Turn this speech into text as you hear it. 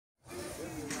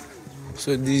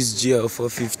So this GL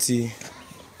 450,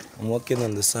 I'm working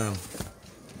on the sound.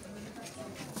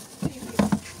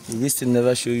 We used to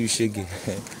never show you shaggy.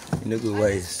 You know go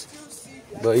wise.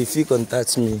 But if you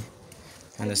contact me,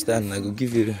 understand, I will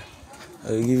give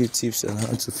you tips on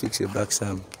how to fix your back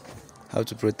sound, how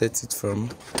to protect it from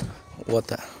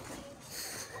water.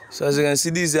 So as you can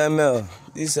see, this ML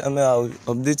I'll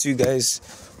update you guys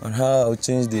on how I'll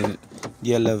change the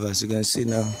gear lever. As you can see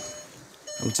now,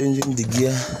 I'm changing the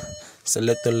gear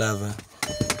selector lever.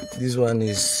 This one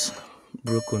is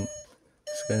broken, as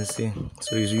you can see,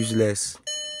 so it's useless.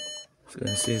 As you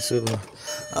can see, so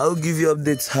I'll give you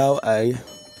updates how I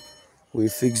will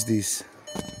fix this.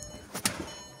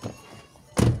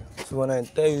 So when I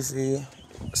tell you, see,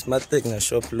 smart tech na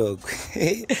shop plug,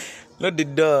 not the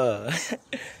door.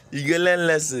 You go learn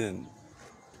lesson.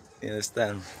 You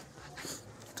understand?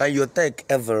 Can your tech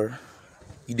ever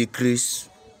decrease?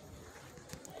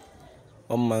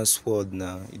 One man's word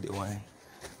now, the wine.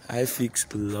 I fix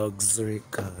luxury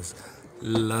cars.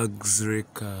 Luxury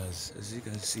cars. As you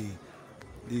can see,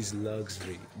 these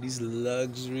luxury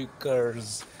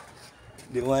cars.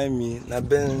 They wine me. Now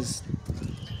Benz.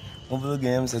 Humble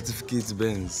game certificate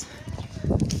Benz.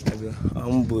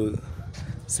 Humble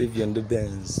save you on the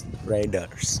Benz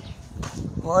riders.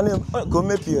 Go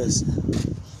make yours.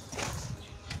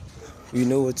 We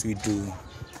know what we do.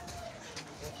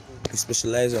 We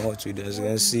specialize on what we do. As you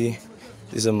can see,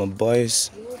 these are my boys.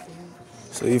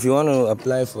 So if you want to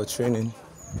apply for training,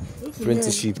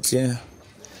 apprenticeship, yeah,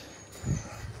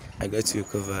 I got you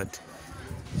covered.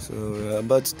 So we're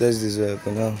about to test this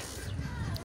now.